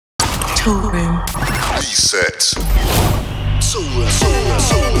Toolroom. Reset.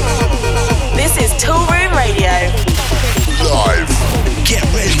 This is Toolroom Radio. Live. Get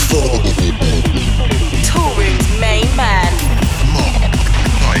ready for Toolroom's main man,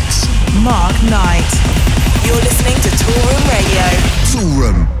 Mark Knight. You're listening to Toolroom Radio.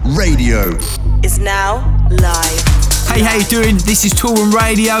 Toolroom Radio Is now live. Hey, how you doing? This is Toolroom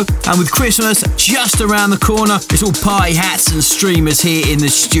Radio, and with Christmas just around the corner, it's all party hats and streamers here in the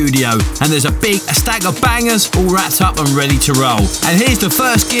studio. And there's a stack of bangers all wrapped up and ready to roll. And here's the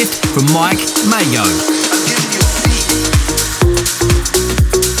first gift from Mike Mago.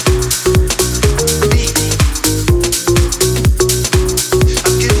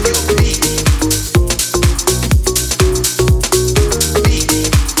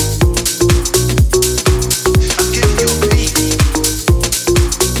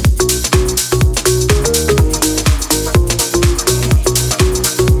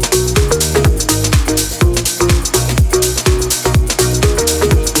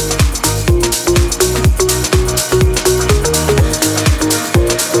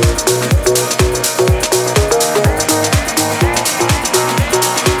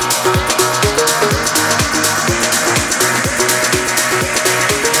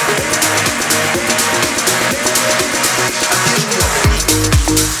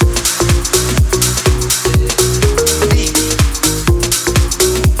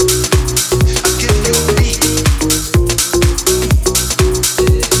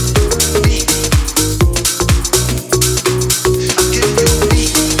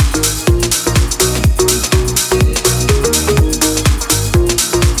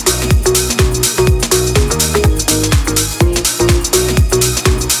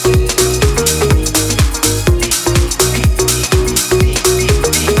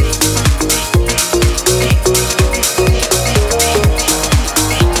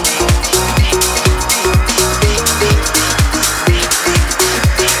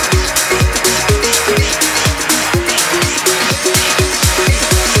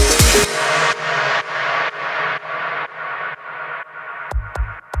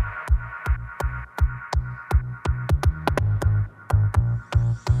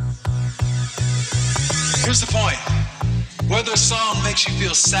 Here's the point. Whether a song makes you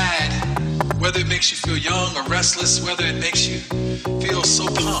feel sad, whether it makes you feel young or restless, whether it makes you feel so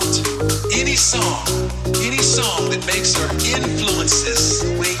pumped, any song that makes or influences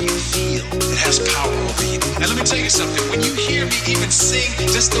the way you feel, it has power over you. And let me tell you something, when you hear me even sing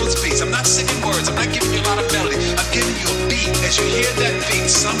just those beats, I'm not singing words, I'm not giving you a lot of melody, I'm giving you a beat. As you hear that beat,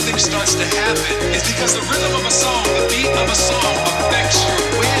 something starts to happen. It's because the rhythm of a song, the beat of a song affects your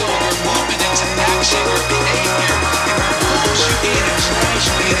will or movement into action or behavior. It pulls you in, it draws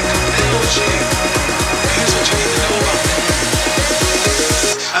you in, it compels you. Here's what you need to know about that.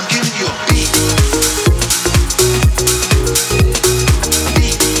 I'm giving you a beat.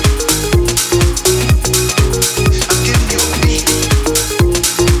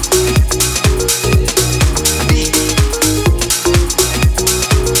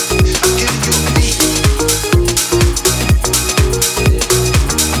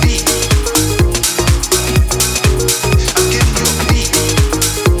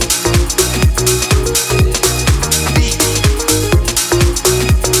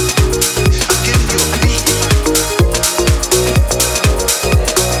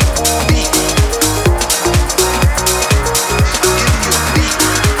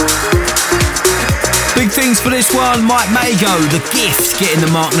 For this one, Mike Mago, The Gift, getting the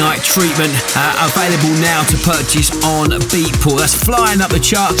Mark Knight treatment, available now to purchase on Beatport. That's flying up the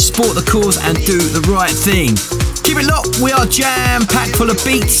chart, support the cause and do the right thing. Keep it locked, we are jam-packed full of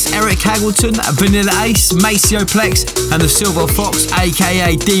beats. Eric Haggleton, Vanilla Ace, Maceo Plex and the Silver Fox,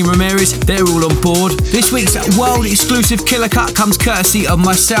 aka Dean Ramirez, they're all on board. This week's world exclusive killer cut comes courtesy of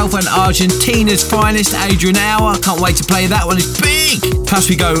myself and Argentina's finest, Adrian Hour. Can't wait to play that one, it's big! Plus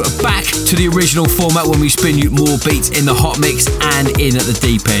we go back to the original format when we spin you more beats in the hot mix and in at the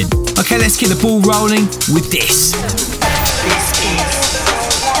deep end. Okay, let's get the ball rolling with this. This is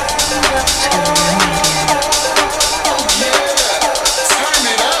Toolroom Radio.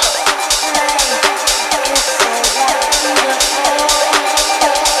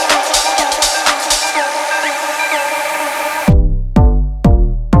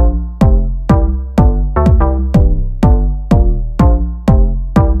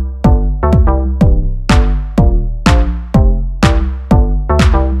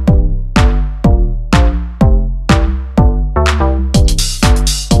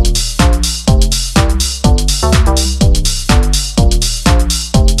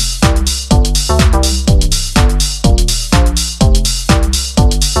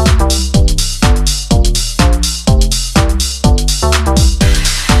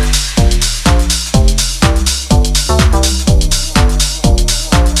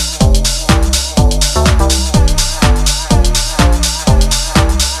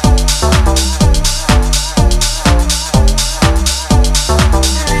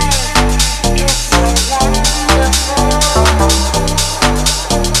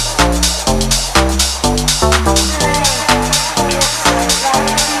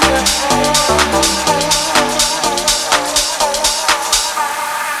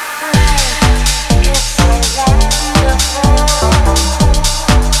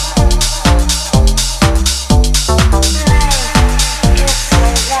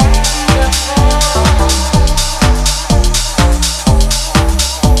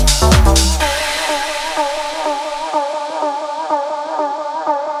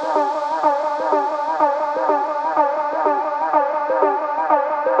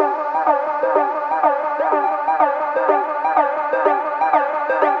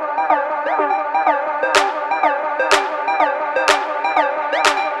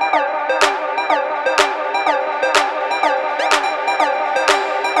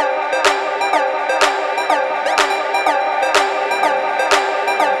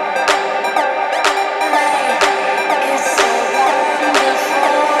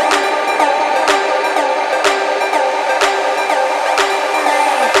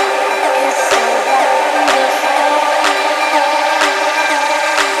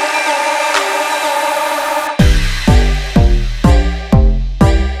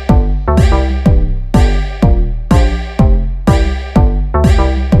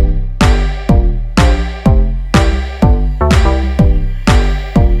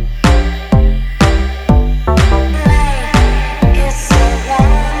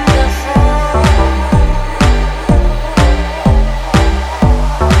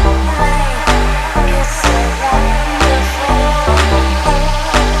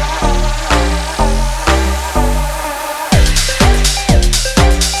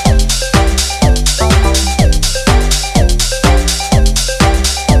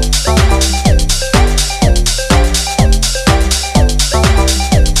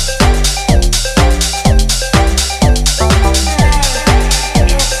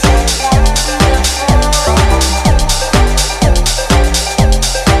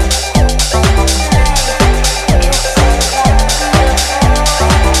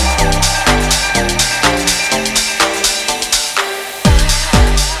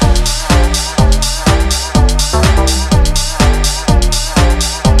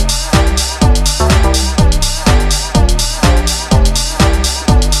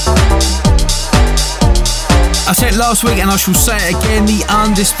 it last week and I shall say it again, the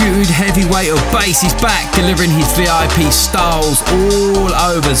undisputed heavyweight of bass is back, delivering his VIP styles all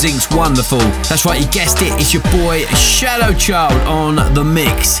over Zinc's Wonderful. That's right, you guessed it, it's your boy Shadow Child on the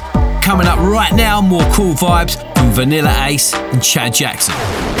mix. Coming up right now, more cool vibes from Vanilla Ace and Chad Jackson.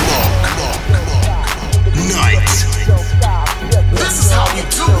 Night. This is how you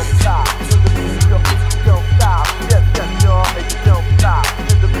do it.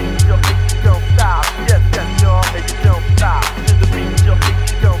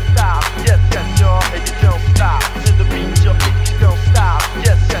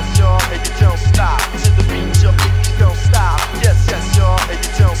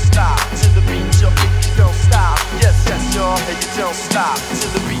 Don't stop to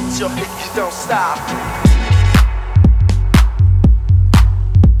the beat, your hickey don't stop.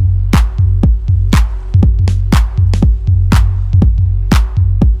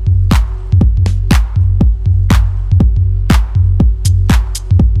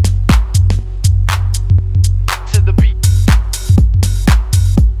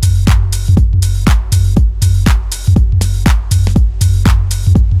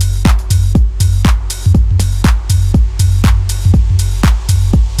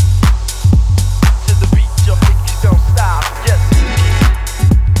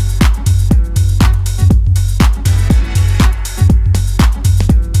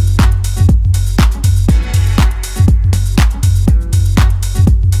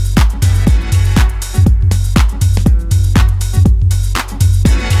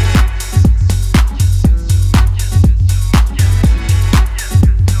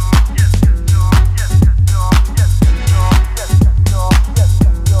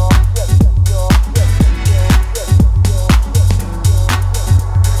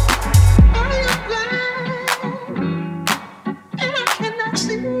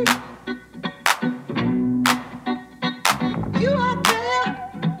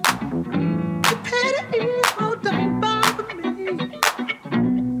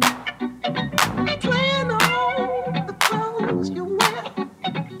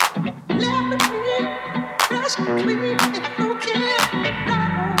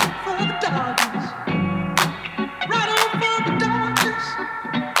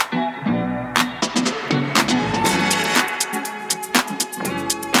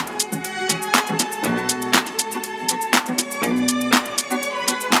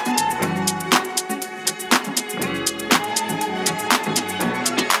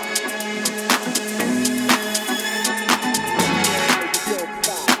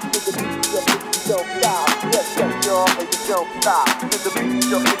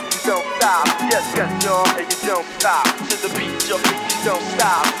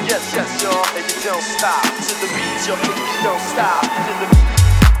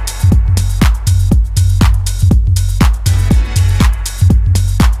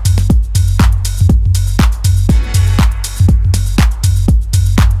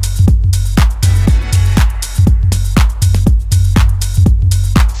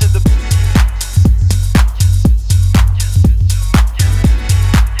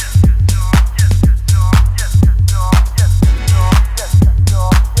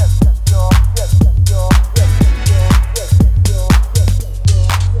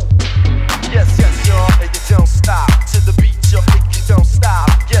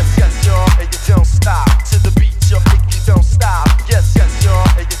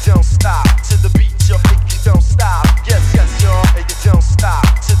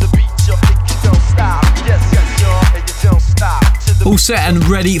 Set and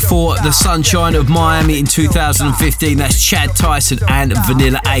ready for the sunshine of Miami in 2015. That's Chad Tyson and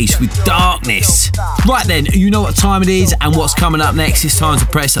Vanilla Ace with Darkness. Right then, you know what time it is and what's coming up next. It's time to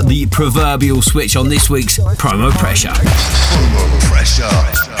press the proverbial switch on this week's Promo Pressure. Promo Pressure.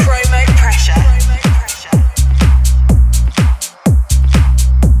 Promo Pressure.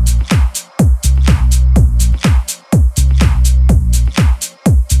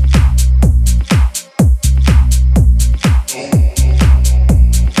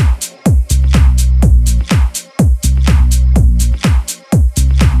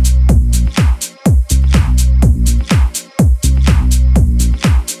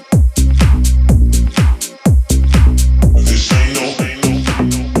 This ain't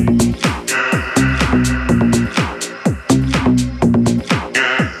no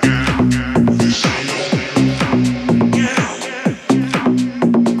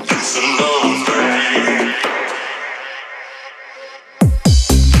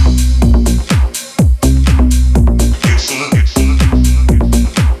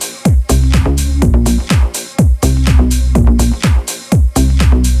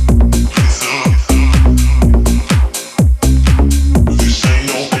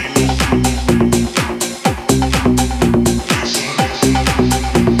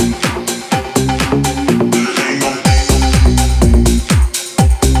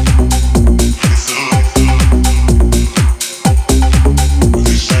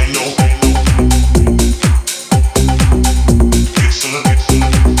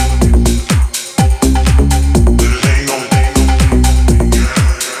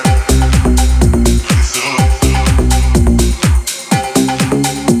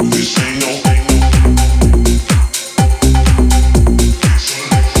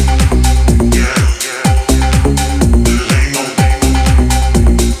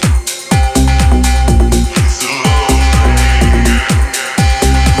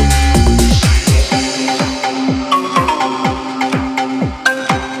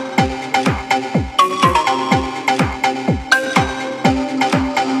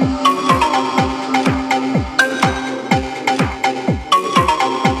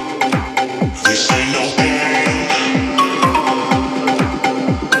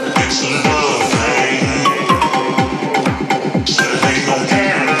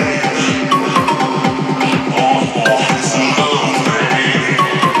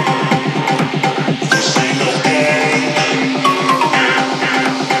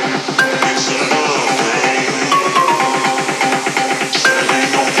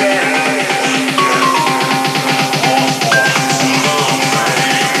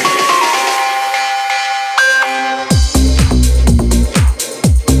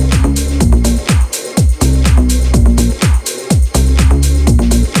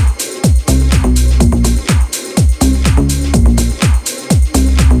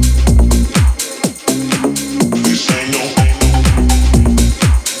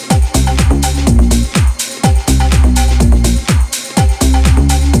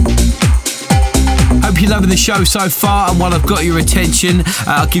the show so far, and while I've got your attention,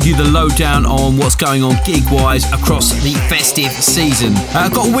 I'll give you the lowdown on what's going on gig-wise across the festive season.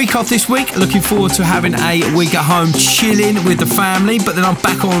 I've got a week off this week, looking forward to having a week at home chilling with the family, but then I'm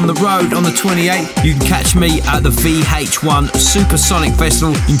back on the road on the 28th. You can catch me at the VH1 Supersonic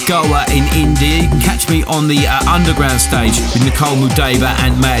Festival in Goa in India. You can catch me on the underground stage with Nicole Mudeva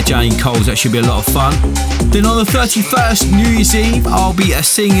and Maya Jane Coles. That should be a lot of fun. Then on the 31st, New Year's Eve, I'll be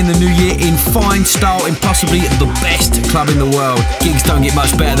singing the new year in fine style in possibly the best club in the world. Gigs don't get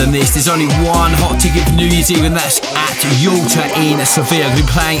much better than this. There's only one hot ticket for New Year's Eve, and that's at Yalta in Seville. I'll be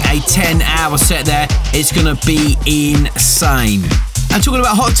playing a 10-hour set there. It's going to be insane. And talking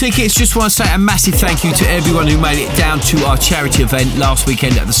about hot tickets, just want to say a massive thank you to everyone who made it down to our charity event last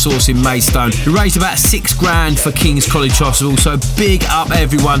weekend at the Source in Maidstone. We raised about $6,000 for King's College Hospital, so big up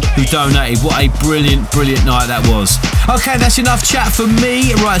everyone who donated. What a brilliant, brilliant night that was. Okay, that's enough chat for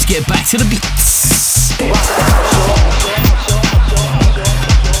me. Right, let's get back to the beats.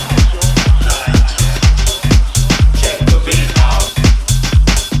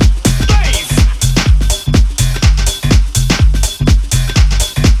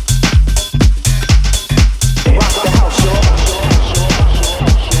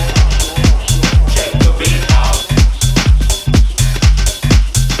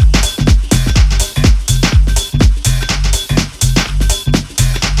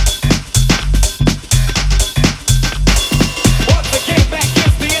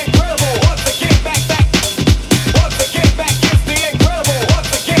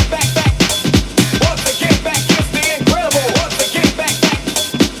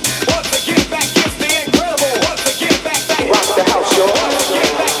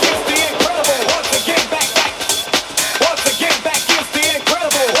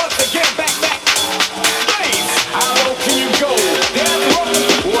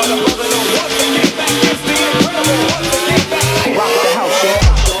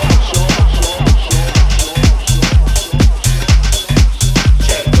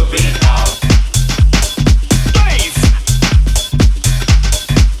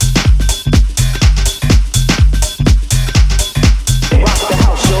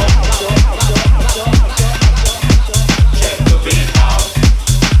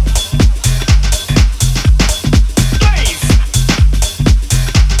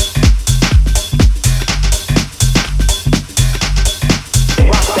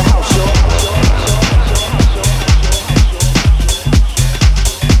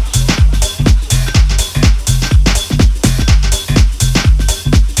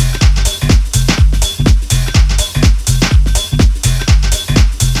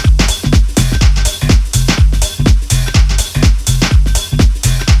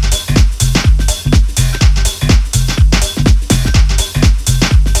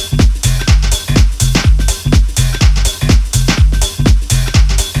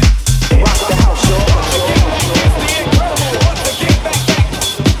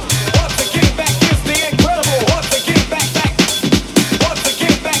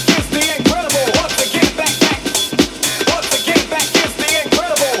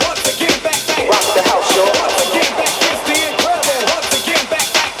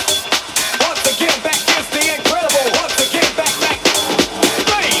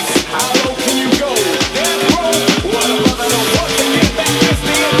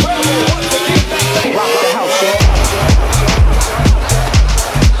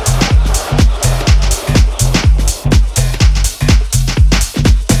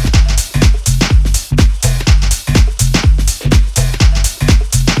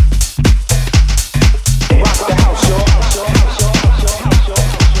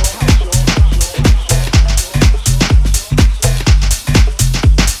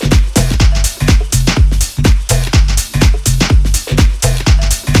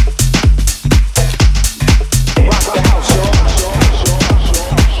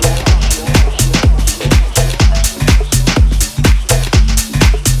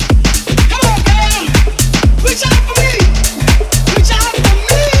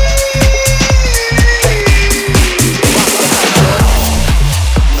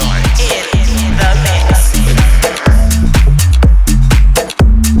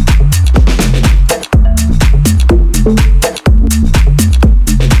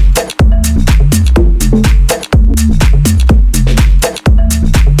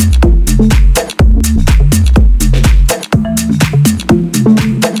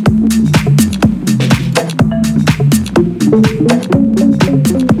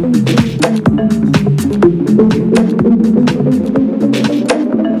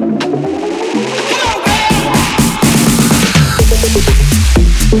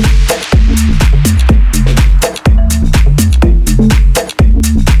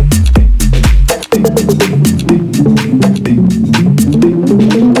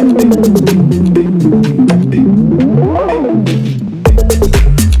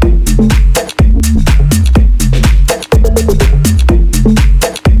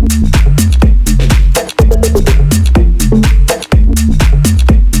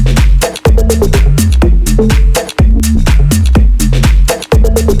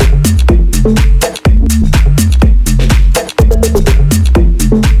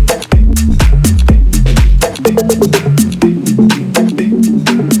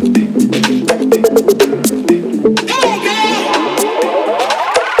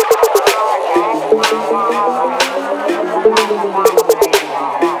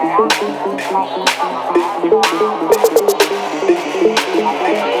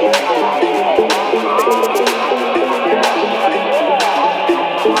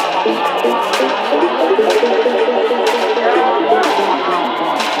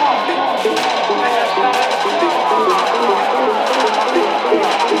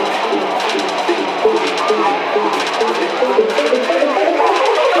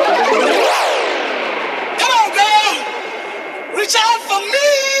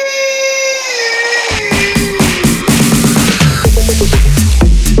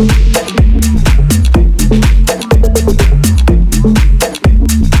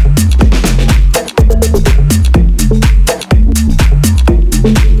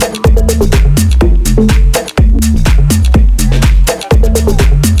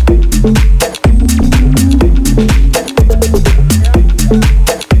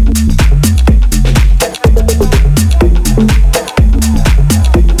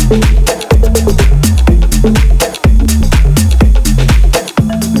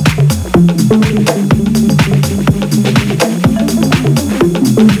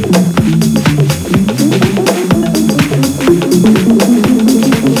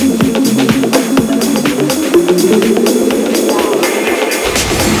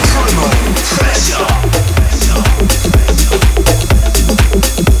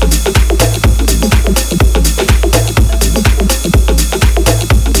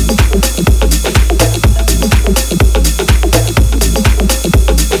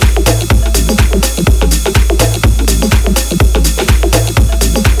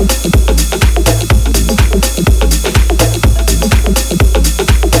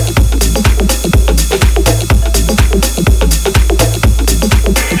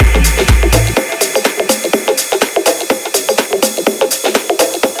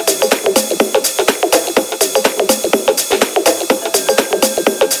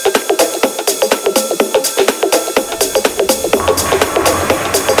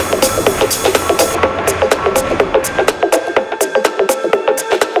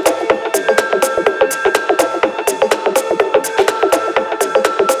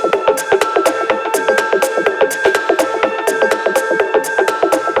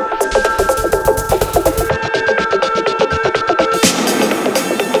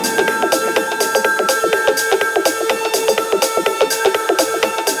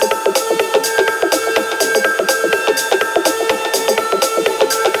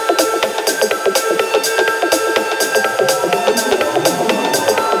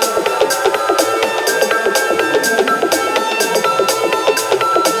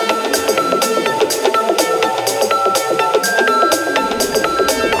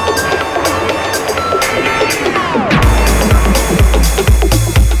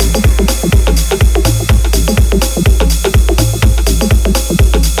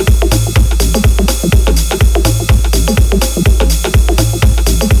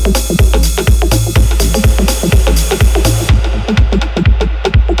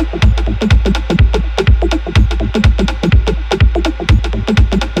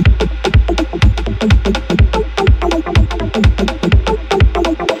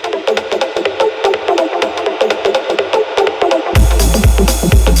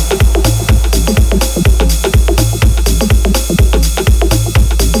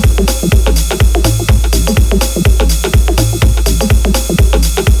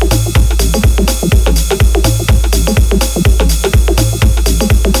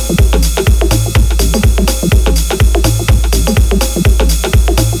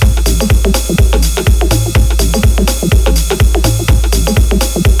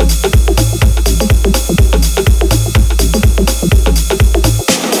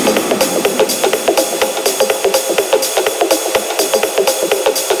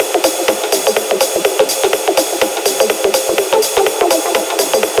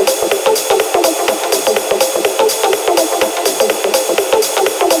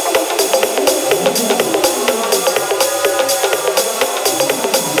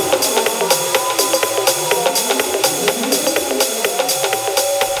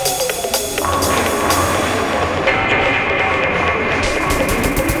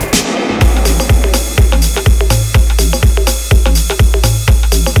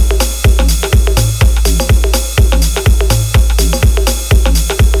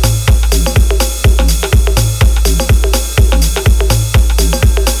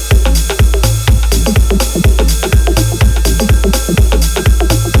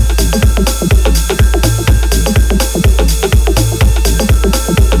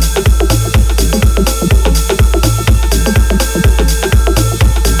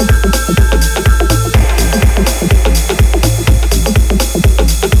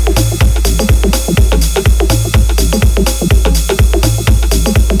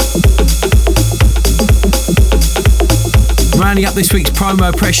 Rounding up this week's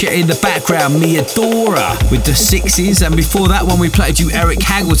promo pressure in the background, Miadora with the Sixes, and before that one we played you Eric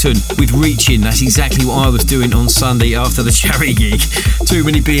Haggleton with Reaching. That's exactly what I was doing on Sunday after the charity gig. Too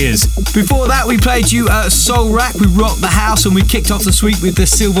many beers. Before that we played you Soul Rack with Rock the House, and we kicked off this week with the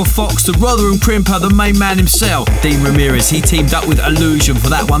Silver Fox, the Rotherham Crimper, the main man himself, Dean Ramirez. He teamed up with Illusion for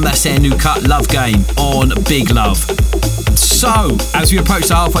that one. That's their new cut, Love Game, on Big Love. So, as we approach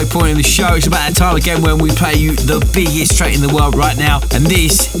the halfway point in the show, it's about that time again when we play you the biggest track in the world right now, and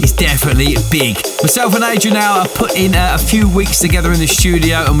this is definitely big. Myself and Adrian now are putting a few weeks together in the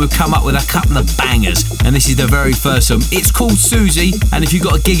studio, and we've come up with a couple of bangers, and this is the very first one. It's called Susie, and if you've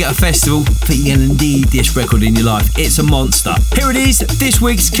got a gig at a festival, I think you're going to need this record in your life. It's a monster. Here it is, this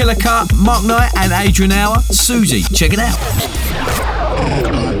week's Killer Cut, Mark Knight and Adrian Hour, Susie. Check it out.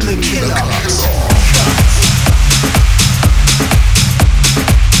 The Killer Cut.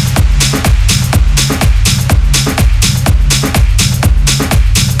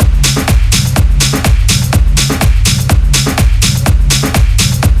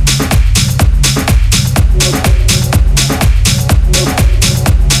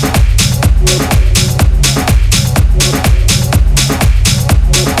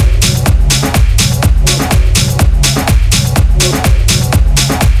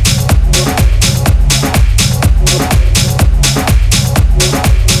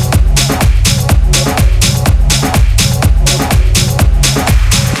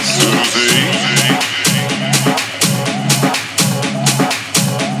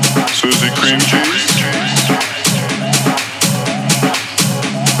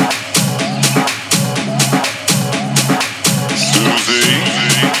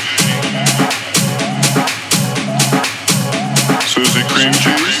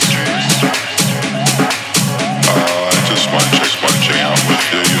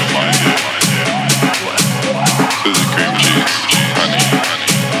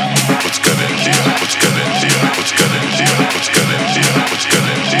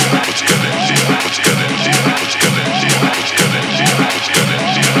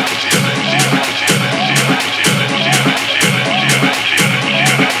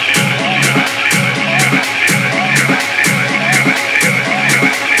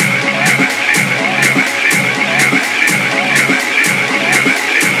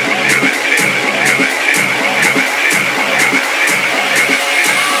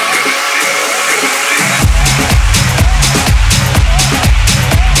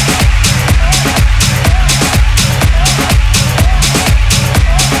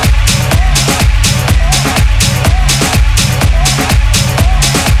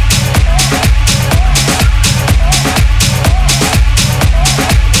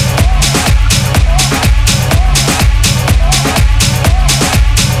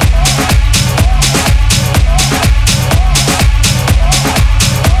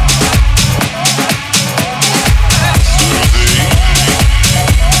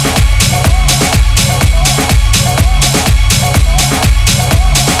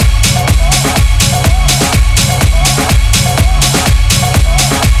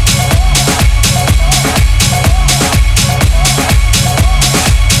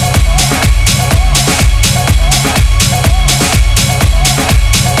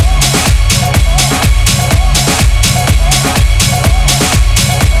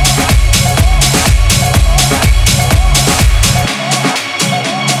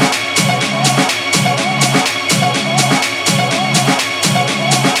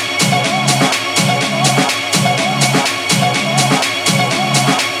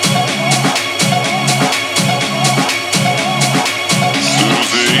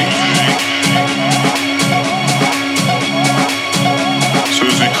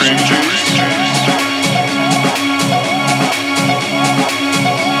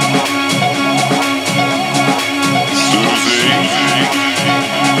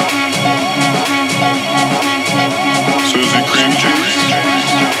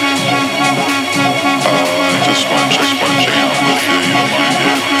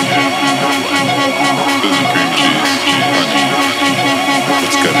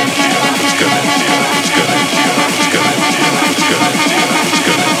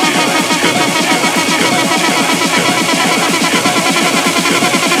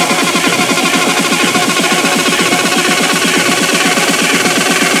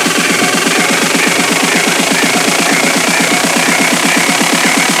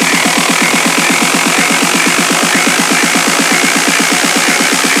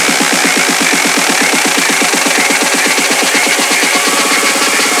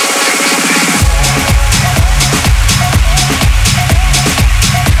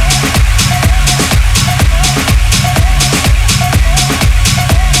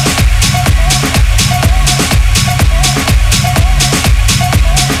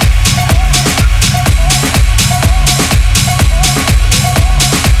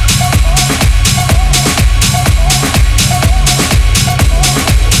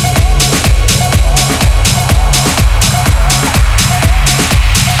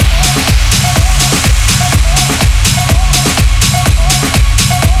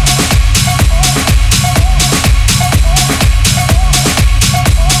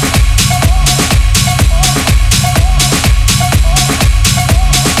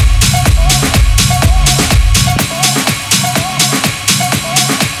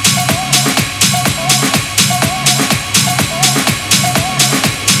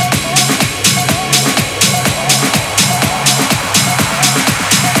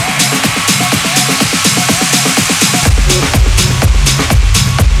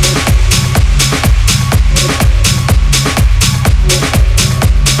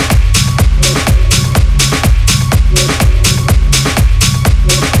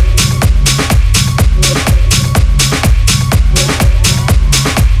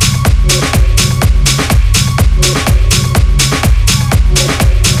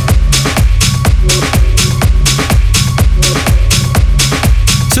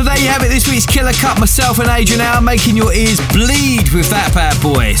 killer cut, myself and Adrian Hour making your ears bleed with that bad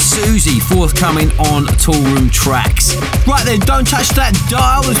boy. Susie forthcoming on Toolroom Tracks. Right then, don't touch that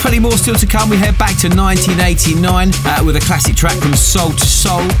dial. There's plenty more still to come. We head back to 1989 with a classic track from Soul to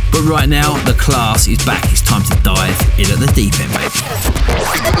Soul. But right now, the class is back. It's time to dive in at the deep end, baby.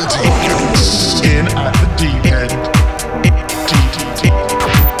 In at the deep end.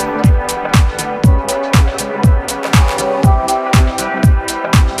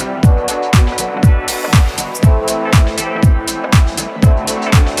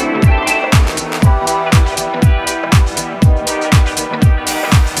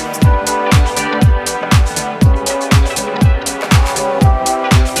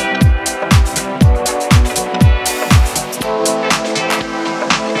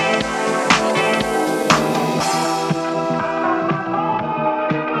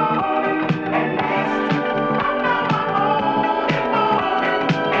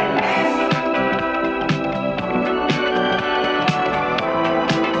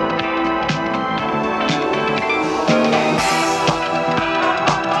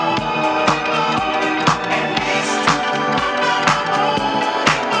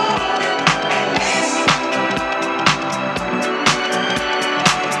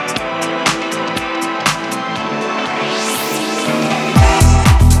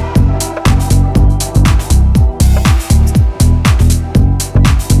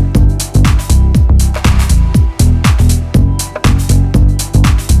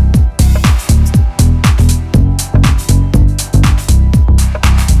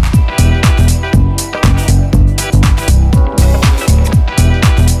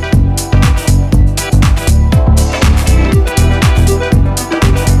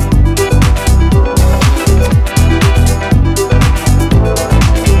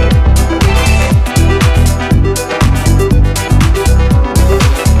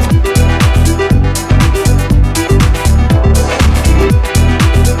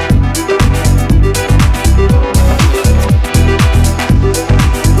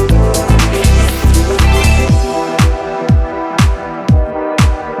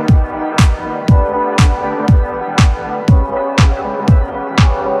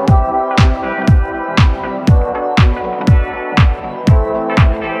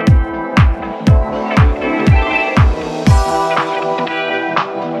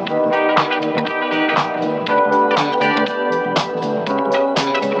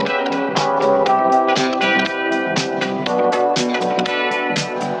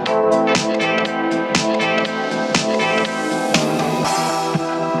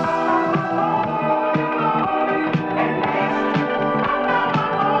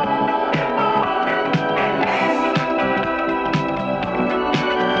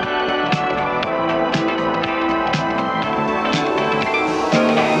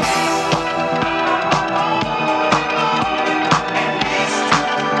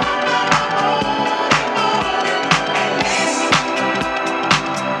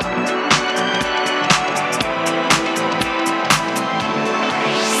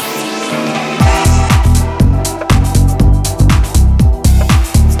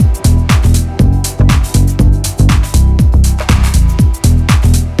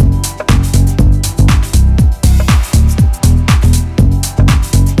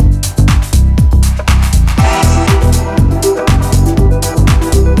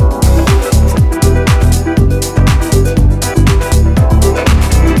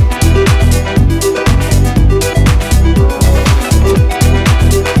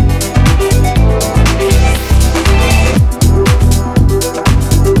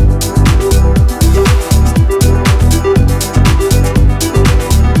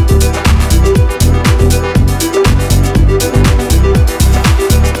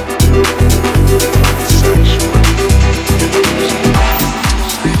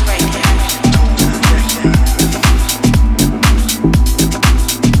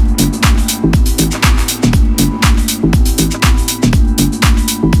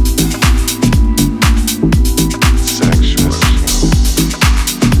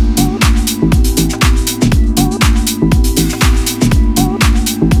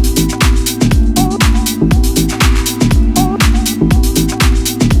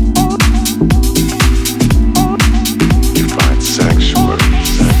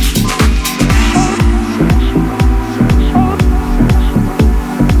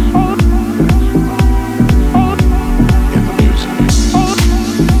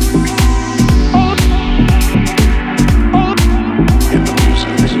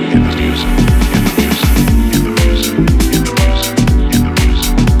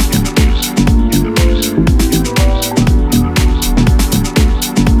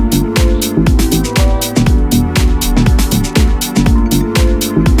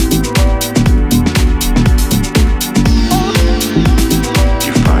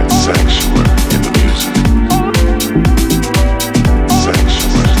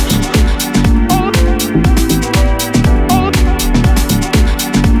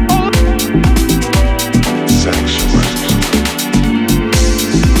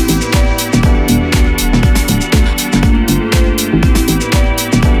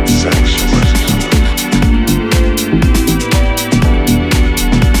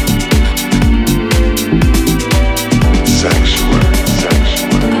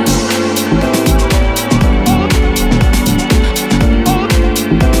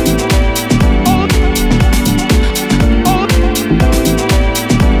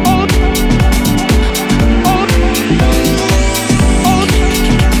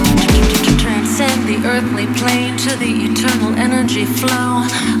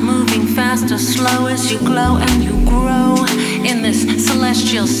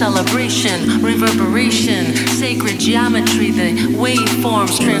 celestial celebration, reverberation, sacred geometry, the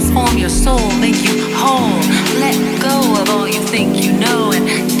waveforms transform your soul, make you whole. Let go of all you think you know and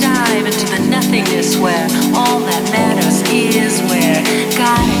dive into the nothingness where all that matters is where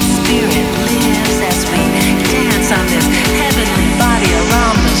God and Spirit lives as we dance on this heavenly body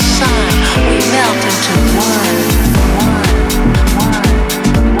around the sun. We melt into one.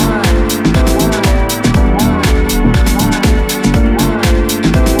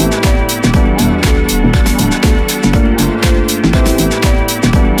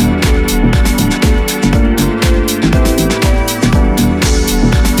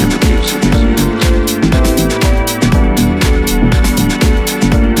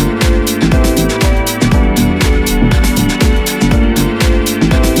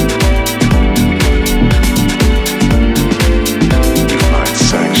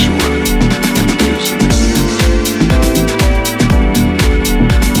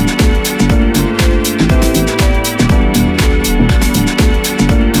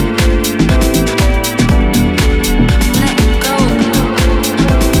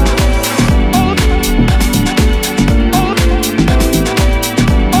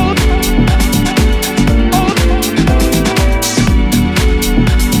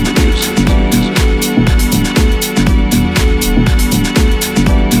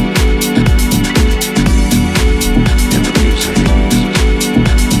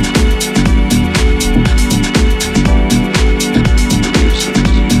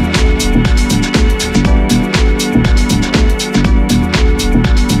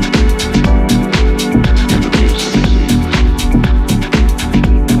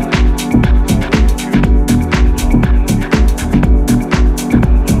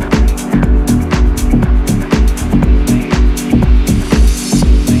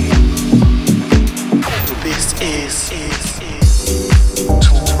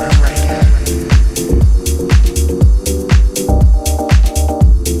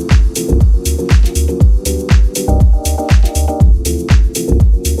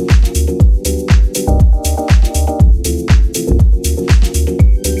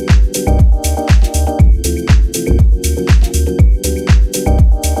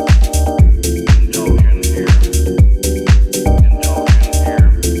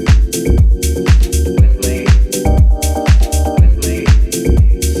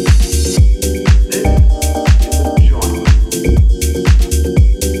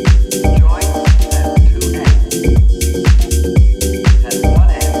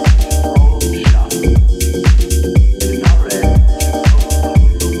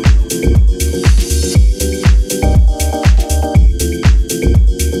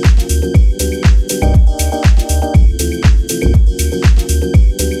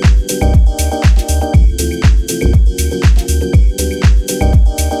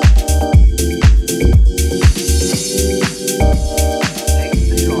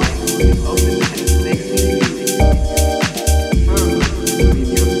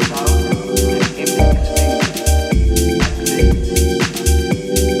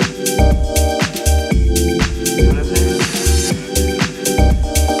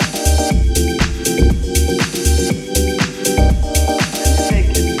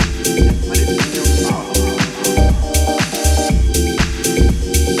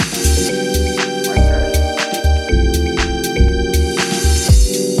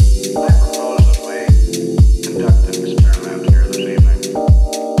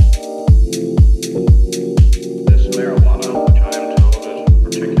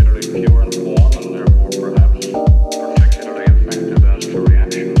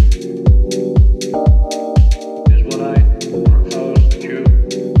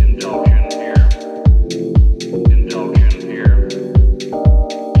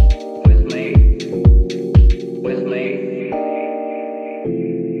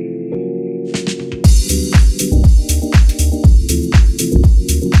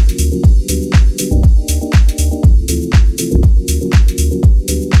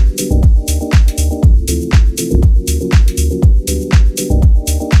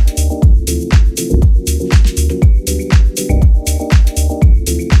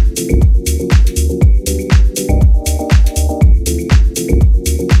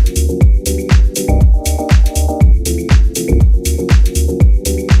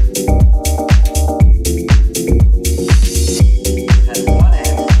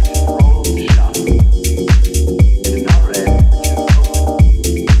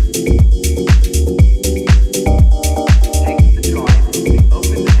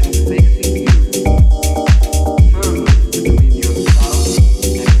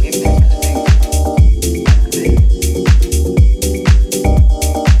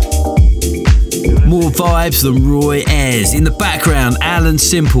 More vibes than Roy Ayers. In the background, Alan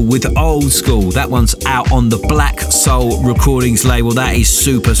Simple with Old School. That one's out on the Black Soul Recordings label. That is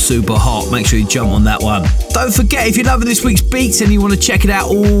super, super hot. Make sure you jump on that one. Don't forget, if you're loving this week's beats and you want to check it out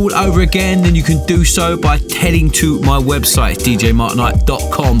all over again, then you can do so by heading to my website,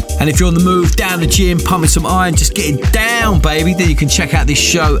 djmarkknight.com. And if you're on the move, down the gym, pumping some iron, just getting down, baby, then you can check out this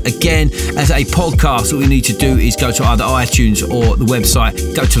show again as a podcast. All you need to do is go to either iTunes or the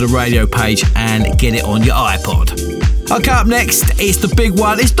website, go to the radio page and get it on your iPod. Okay, up next, it's the big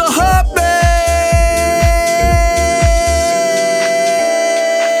one. It's the Hot Mix!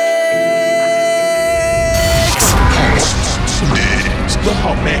 The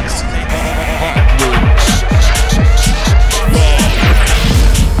Hot Mix.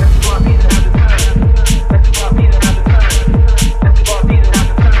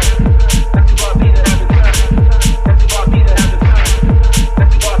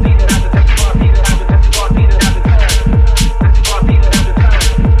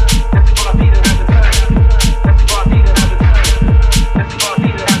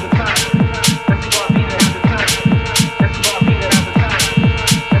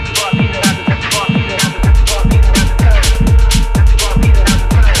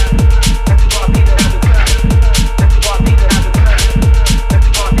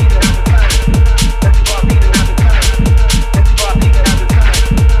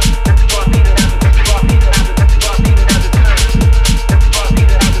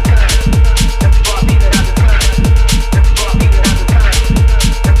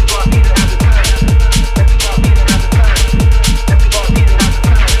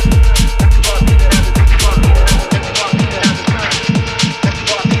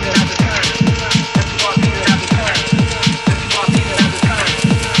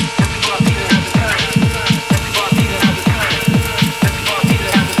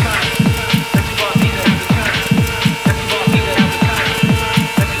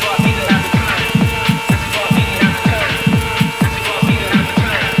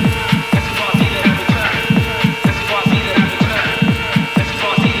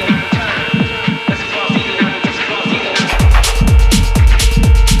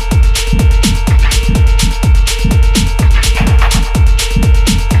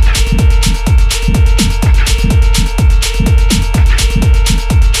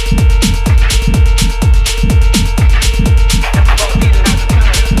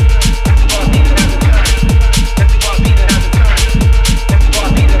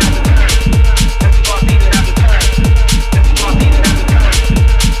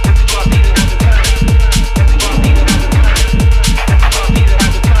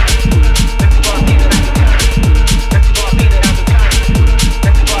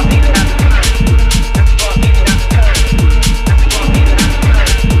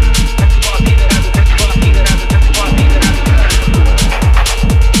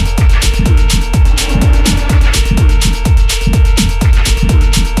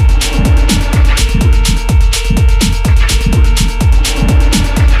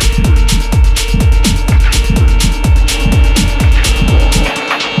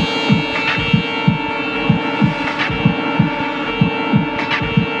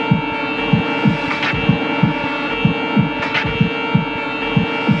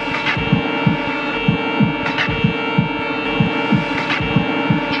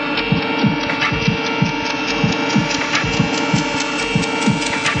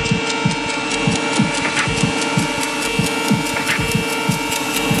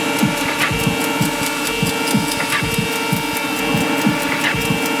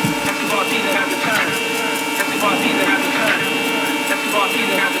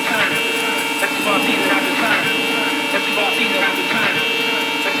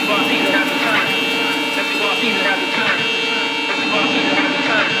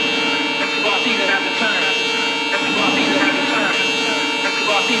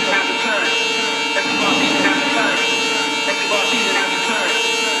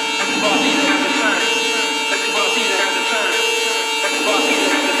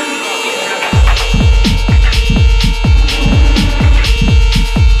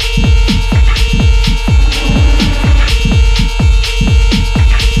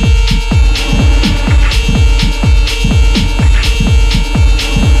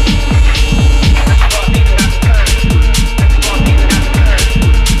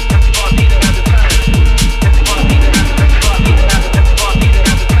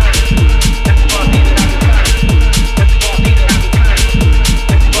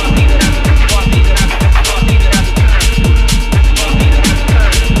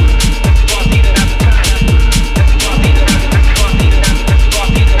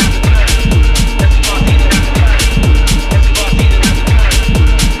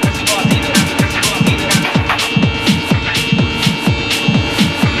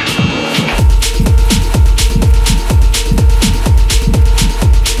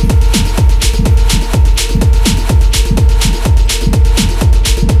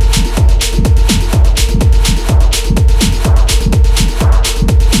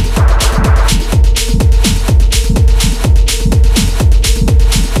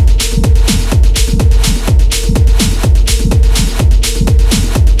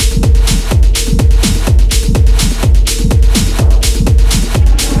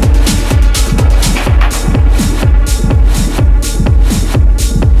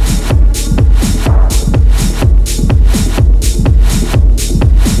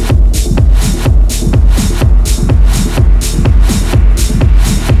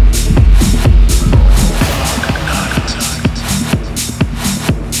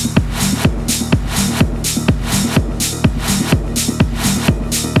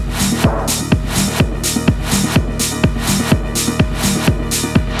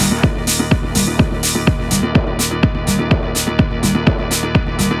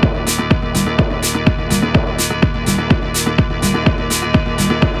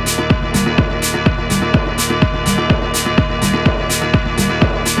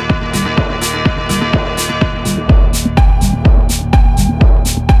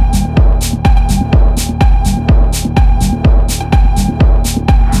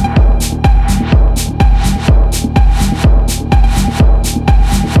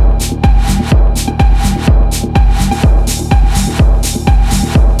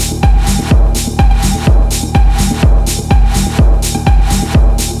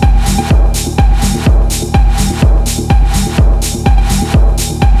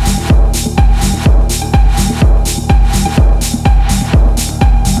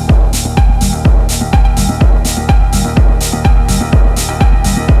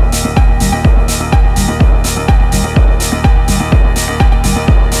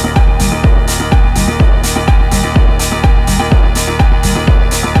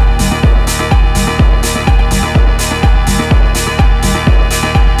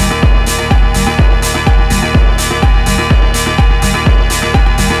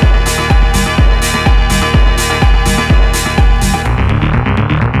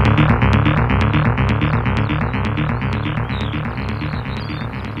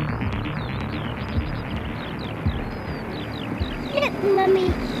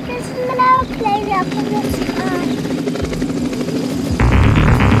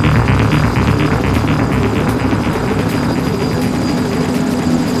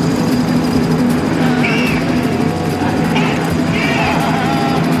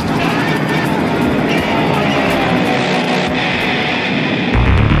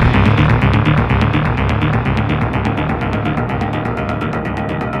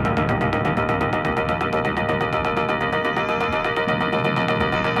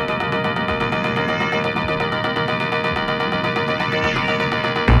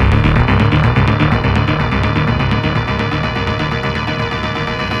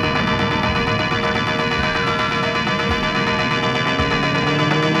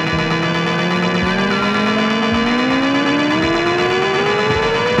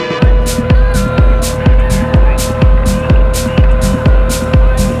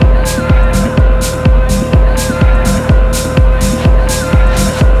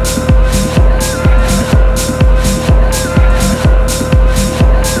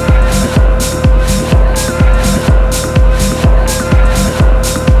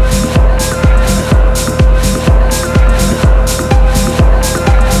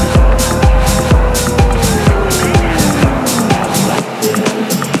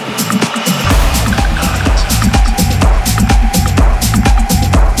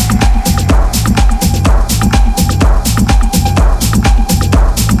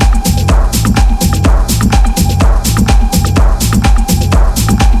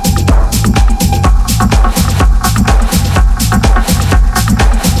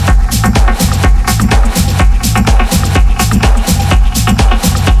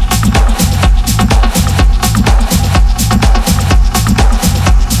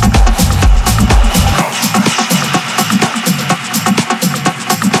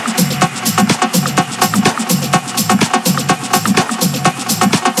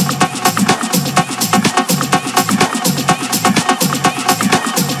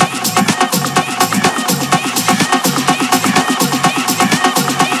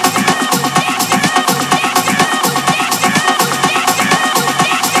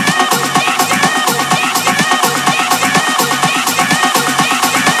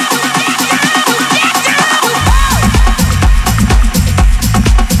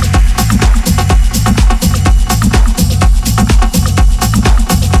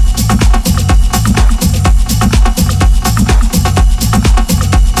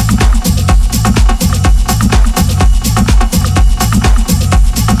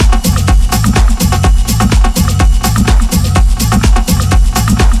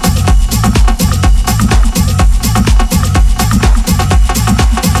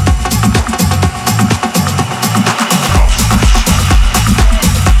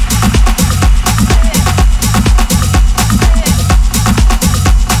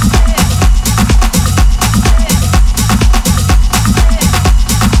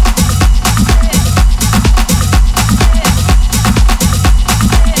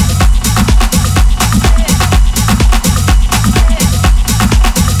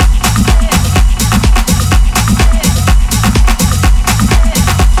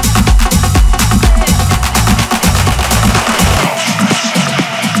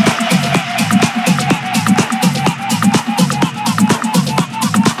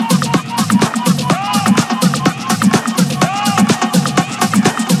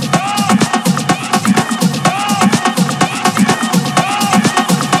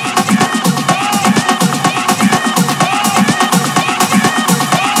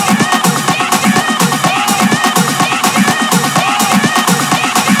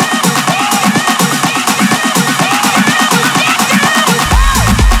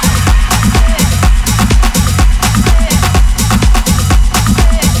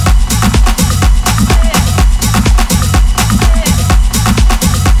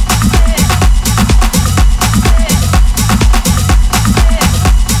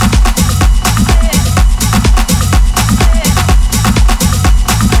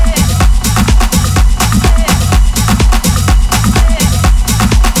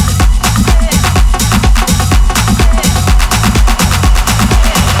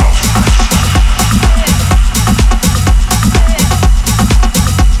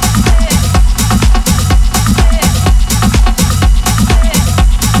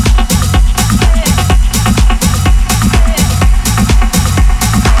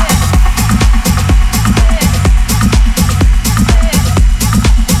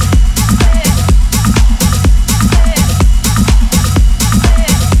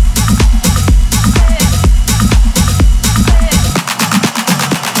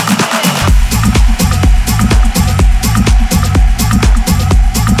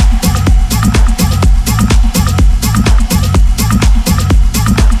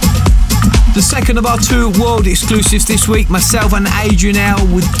 The second of our two world exclusives this week, myself and Adrian L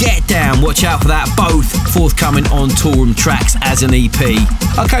with Get Down. Watch out for that, both forthcoming on Toolroom Tracks as an EP.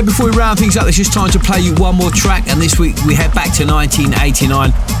 Okay, before we round things up, it's just time to play you one more track, and this week we head back to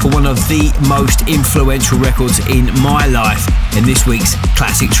 1989 for one of the most influential records in my life in this week's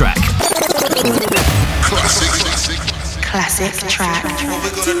classic track. Classic track. What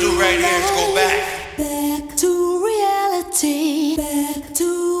we're gonna do right here is go back. Back to reality. Back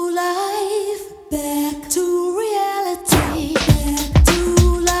to life. Back to reality. Back to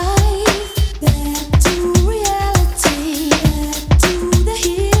life. Back to reality. Back to the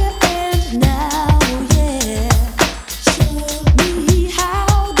here and now. Yeah. Show me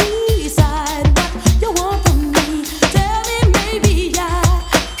how to decide what you want from me. Tell me maybe I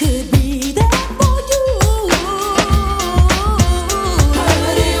could be there for you.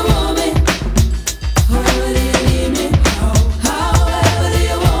 However do you want me? However do you need me? However do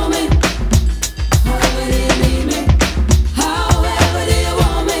you want me? However do you need me? However do you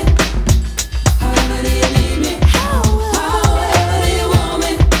want me? However do you need me? However do you want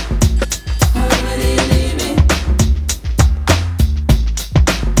me? However do you need me?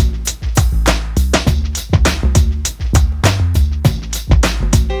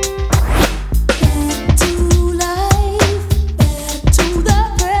 Back to life, back to the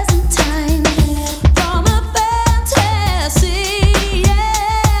present time, from a fantasy,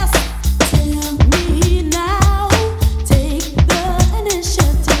 yes. Tell me now, take the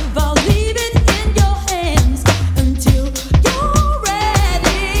initiative. I'll leave it in your hands until you're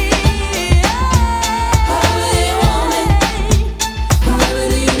ready. However do you want me? However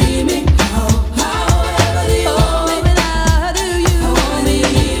do you need me? However do you want me?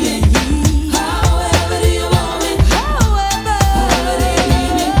 How do you want me? However do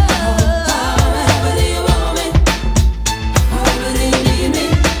you want me? However do you need me?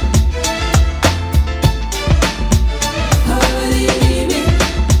 However do you want me? However do you need me? However do you need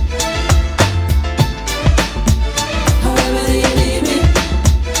me? However do you need me?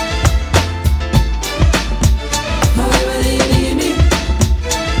 However do you need me?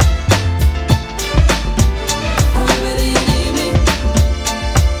 However do you need me?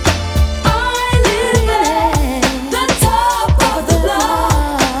 I live at the top of the block.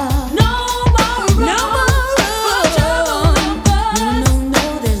 No more room for trouble and fuss. No,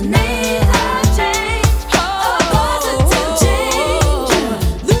 there's need a change, a positive change.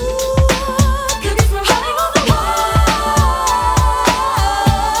 Look at me hanging on the wall.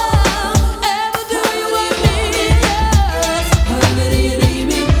 Ever do you want me? Yes. However do you need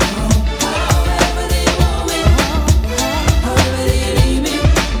me? However do you want me? However do you need me?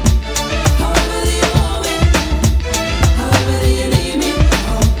 However do you want me? However do you need me?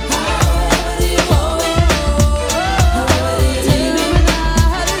 However do you want me? However do you need me?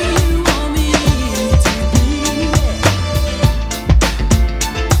 How do you want me to be?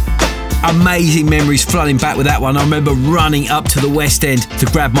 Amazing memories flooding back with that one. I remember running up to the West End to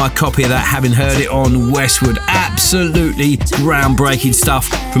grab my copy of that, having heard it on Westwood. Absolutely groundbreaking stuff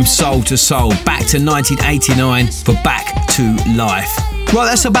from soul to soul. Back to 1989 for Back to Life. Right,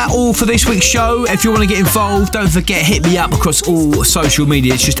 that's about all for this week's show. If you want to get involved, don't forget, hit me up across all social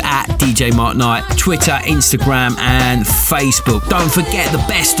media. It's just at DJ Mark Knight, Twitter, Instagram and Facebook. Don't forget, the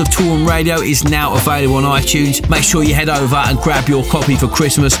best of Toolroom Radio is now available on iTunes. Make sure you head over and grab your copy for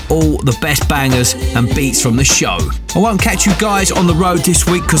Christmas. All the best bangers and beats from the show. I won't catch you guys on the road this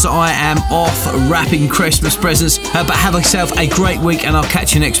week because I am off wrapping Christmas presents. But have yourself a great week and I'll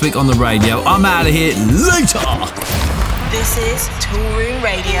catch you next week on the radio. I'm out of here. Later. This is Toolroom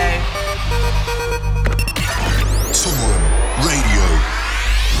Radio.